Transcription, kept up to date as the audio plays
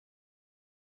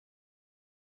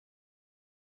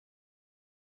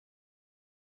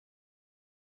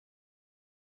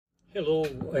Hello,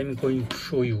 I'm going to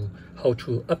show you how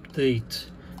to update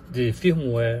the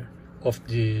firmware of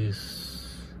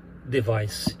this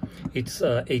device. It's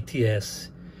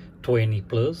ATS-20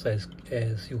 Plus, as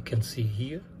you can see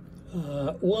here.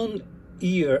 1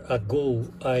 year ago,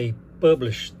 I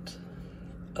published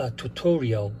a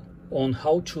tutorial on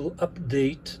how to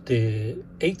update the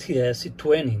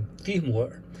ATS-20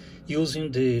 firmware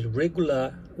using the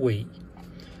regular way.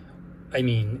 I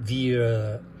mean,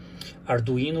 via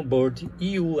Arduino board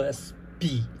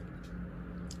USB.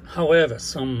 However,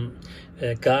 some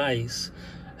guys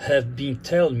have been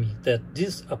telling me that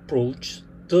this approach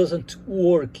doesn't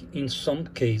work in some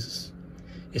cases,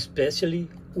 especially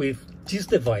with this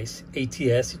device,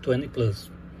 ATS-20 Plus.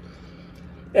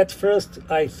 At first,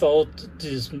 I thought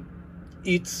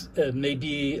it's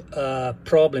maybe a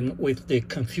problem with the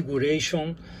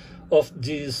configuration of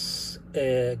these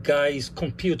guys'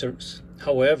 computers.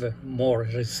 However, more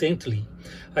recently,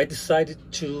 I decided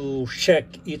to check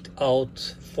it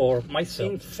out for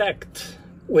myself. In fact,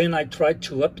 when I tried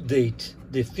to update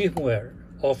the firmware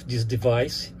of this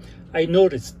device, I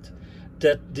noticed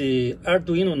that the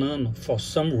Arduino Nano, for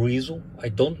some reason, I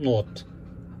don't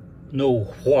know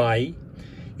why,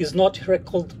 is not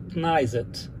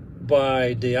recognized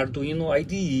by the Arduino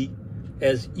IDE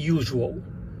as usual.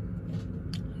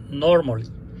 Normally,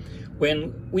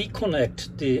 when we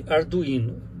connect the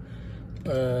Arduino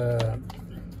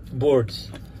boards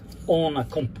on a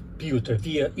computer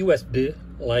via USB,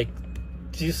 like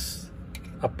this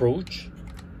approach,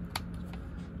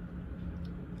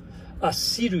 a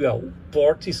serial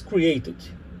port is created,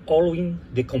 allowing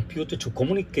the computer to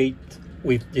communicate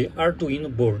with the Arduino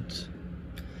board.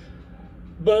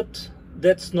 But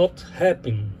that's not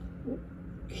happening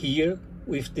here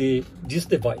with this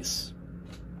device.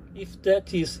 If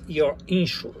that is your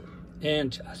issue,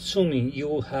 and assuming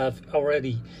you have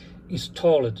already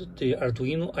installed the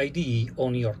Arduino IDE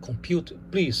on your computer,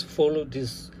 please follow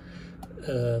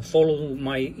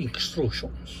my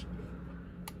instructions.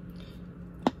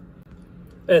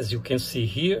 As you can see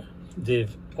here, the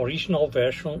original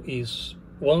version is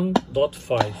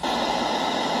 1.5.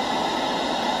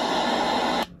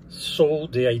 So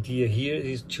the idea here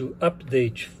is to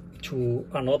update to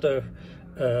another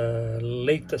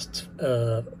latest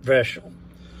version.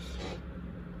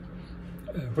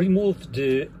 Remove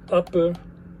the upper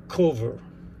cover.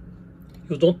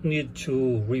 You don't need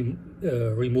to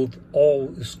remove all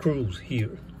the screws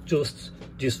here, just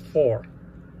these 4.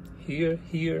 Here,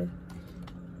 here,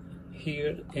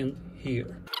 here, and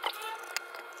here.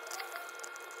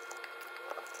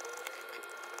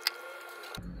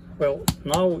 Well,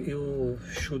 now you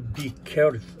should be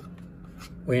careful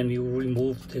when you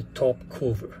remove the top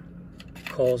cover,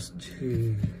 because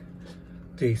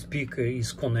the speaker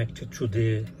is connected to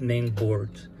the main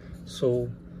board, so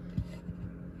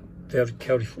very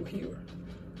careful here.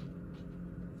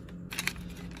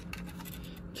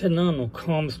 The Nano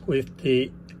comes with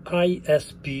the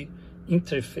ISP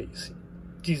interface.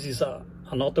 This is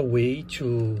another way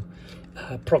to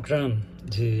program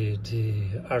the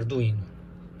Arduino.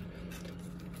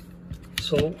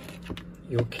 So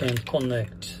you can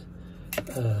connect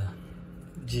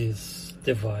this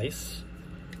device,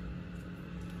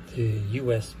 the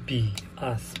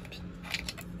USBasp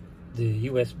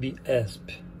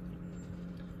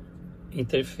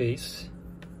interface,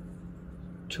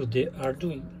 to the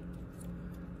Arduino.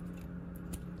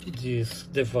 This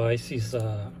device is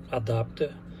an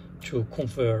adapter to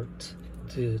convert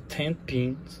the 10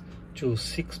 pins to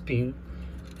 6 pins,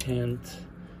 and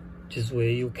this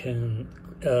way you can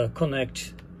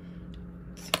connect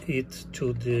it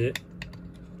to the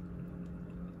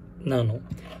Nano.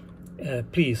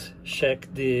 Please check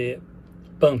the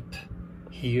bump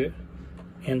here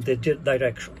and the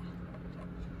direction.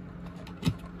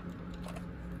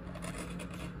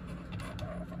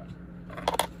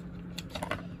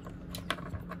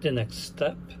 The next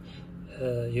step,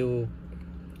 you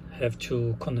have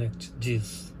to connect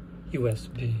this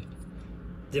USB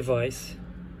device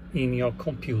in your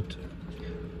computer.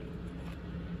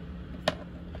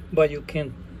 But you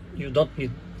don't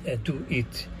need to do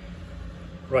it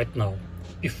right now.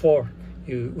 Before,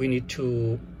 we need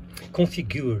to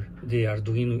configure the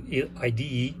Arduino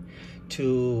IDE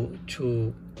to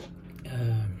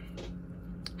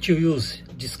use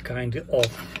this kind of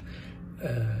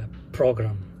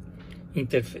program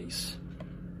interface.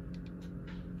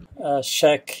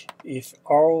 Check if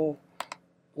all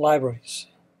libraries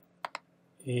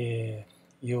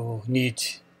you need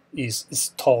is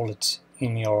installed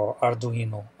in your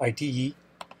Arduino IDE.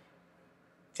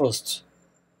 First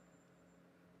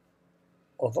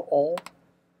of all,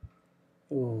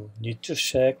 you need to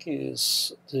check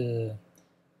is the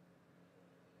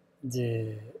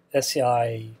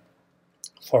SEI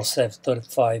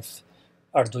 4735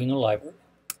 Arduino library.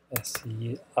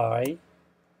 SEI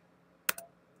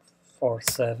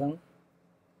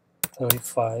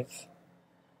 4735.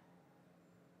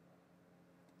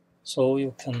 So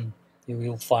you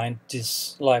will find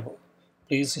this library.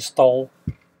 Please install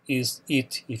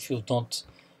it if you don't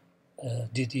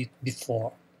did it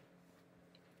before.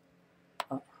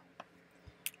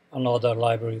 Another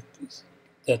library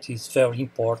that is very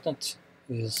important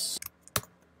is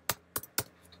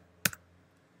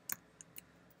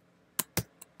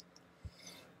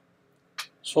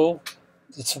so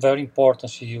it's very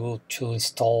important for you to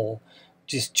install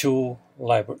these two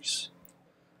libraries.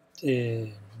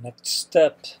 The next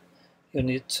step, you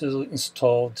need to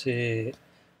install the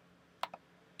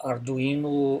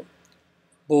Arduino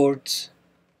board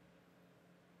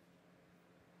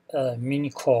mini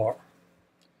core.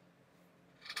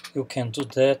 You can do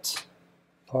that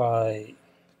by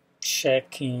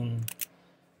checking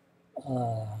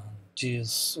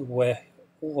this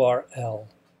URL.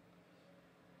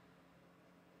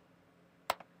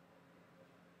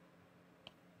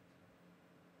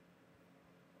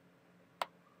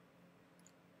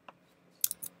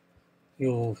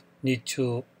 You need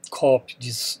to copy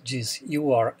this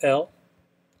URL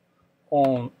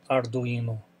on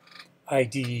Arduino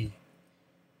IDE.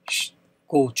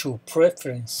 Go to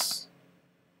Preference,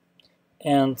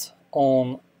 and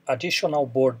on Additional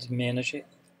Board Manager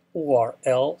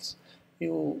URLs,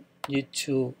 you need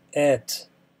to add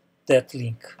that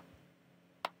link.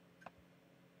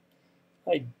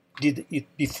 I did it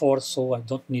before, so I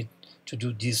don't need to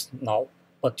do this now,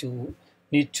 but you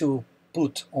need to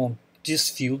put on this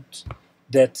field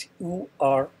that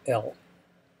URL.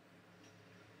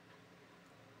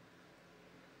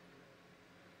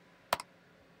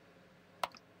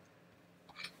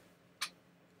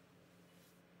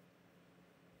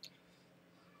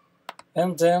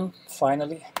 And then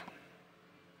finally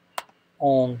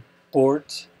on board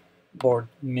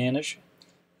manager,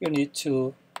 you need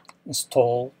to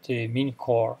install the mini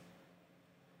core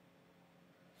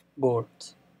board.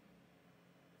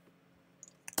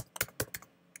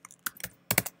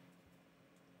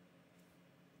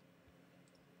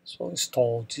 So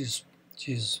install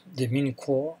the mini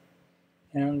core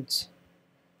and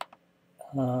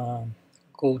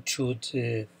go to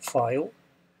the file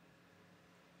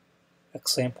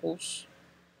examples,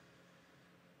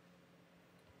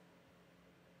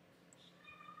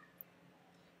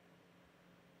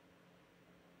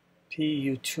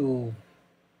 PU2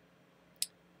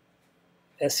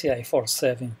 SEI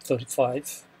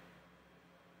 4735,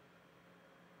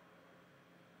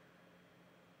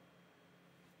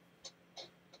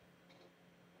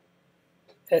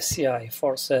 SEI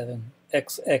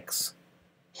 47XX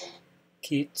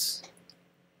kits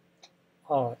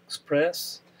are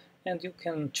express, and you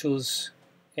can choose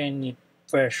any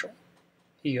version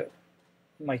here.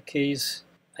 In my case,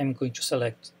 I'm going to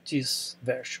select this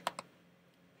version.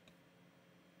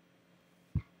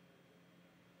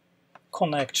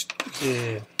 Connect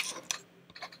the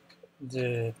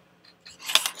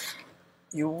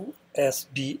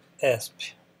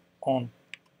USBasp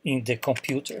in the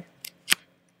computer.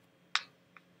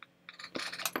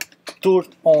 Turn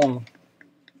on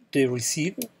the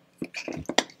receiver,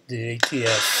 the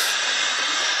ATS.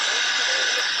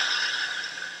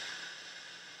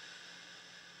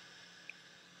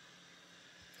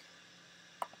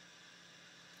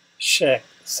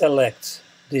 Select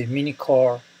the mini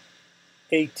core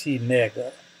 80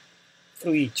 mega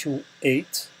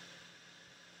 328.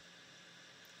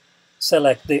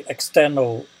 Select the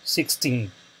external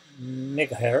 16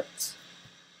 megahertz.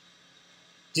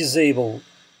 Disable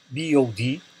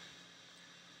BOD.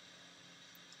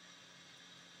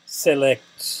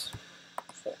 Select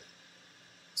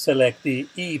the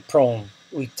EEPROM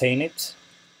retained.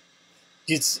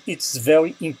 It's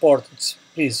very important.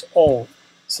 Please all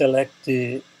select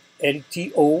the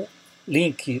LTO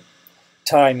link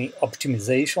time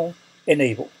optimization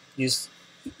enable.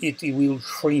 It will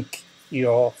shrink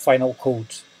your final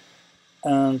code.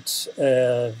 And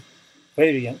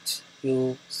variant,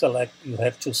 you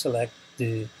have to select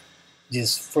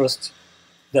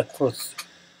that first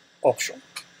option.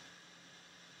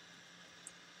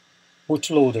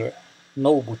 Bootloader,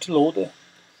 no bootloader,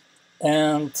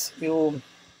 and you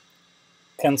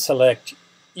can select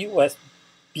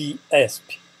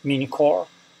USBasp mini core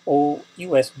or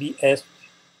USBasp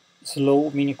slow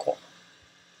mini core.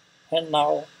 And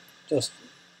now it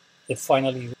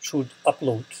finally should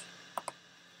upload.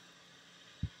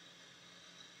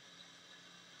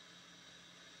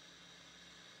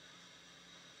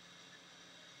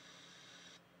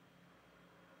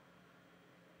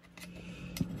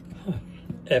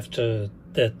 After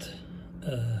that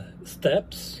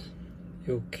steps,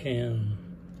 you can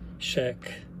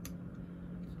check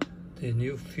the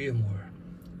new firmware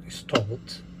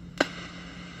installed.